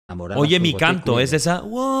Enamorada Oye, mi fuego canto es tequila. esa.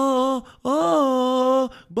 "Wow, oh,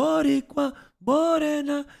 boricua,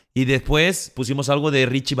 morena". Y después pusimos algo de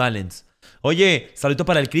Richie Valens. Oye, saludito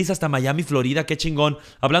para el Chris hasta Miami, Florida, qué chingón.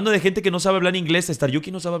 Hablando de gente que no sabe hablar inglés,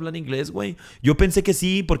 Staryuuki no sabe hablar inglés, güey. Yo pensé que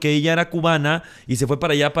sí, porque ella era cubana y se fue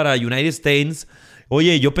para allá, para United States.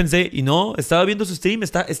 Oye, yo pensé, y no, estaba viendo su stream,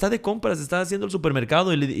 está de compras, está haciendo el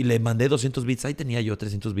supermercado y le mandé 200 bits. Ahí tenía yo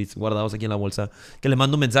 300 bits guardados aquí en la bolsa. Que le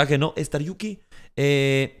mando un mensaje, ¿no? Staryuuki,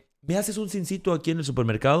 me haces un cincito aquí en el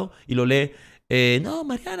supermercado y lo lee. No,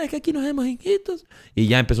 Mariana, es que aquí nos vemos inquitos. Y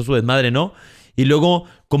ya empezó su desmadre, ¿no? Y luego,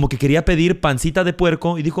 como que quería pedir pancita de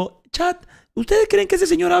puerco y dijo, chat, ¿ustedes creen que ese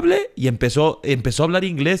señor hable? Y empezó a hablar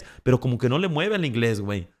inglés, pero como que no le mueve el inglés,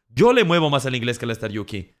 güey. Yo le muevo más al inglés que a la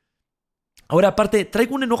Staryuuki. Ahora, aparte,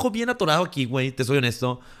 traigo un enojo bien atorado aquí, güey. Te soy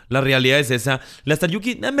honesto. La realidad es esa. La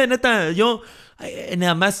Staryuuki, neta, yo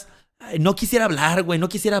nada más no quisiera hablar, güey. No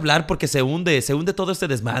quisiera hablar porque se hunde todo este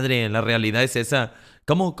desmadre. La realidad es esa.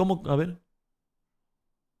 ¿Cómo? A ver.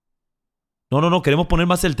 No, queremos poner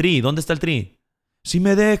más el tri. ¿Dónde está el tri? Si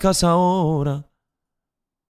me dejas ahora.